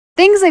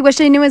Things I wish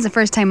I knew as a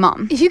first-time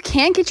mom. If you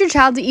can't get your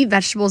child to eat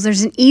vegetables,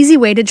 there's an easy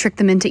way to trick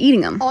them into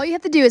eating them. All you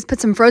have to do is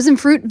put some frozen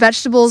fruit,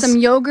 vegetables, some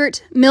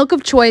yogurt, milk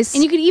of choice,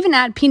 and you could even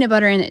add peanut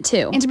butter in it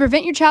too. And to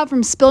prevent your child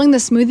from spilling the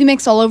smoothie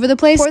mix all over the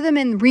place, pour them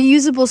in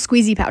reusable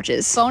squeezy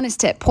pouches. Bonus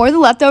tip, pour the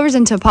leftovers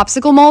into a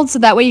popsicle mold so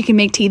that way you can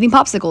make teething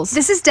popsicles.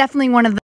 This is definitely one of the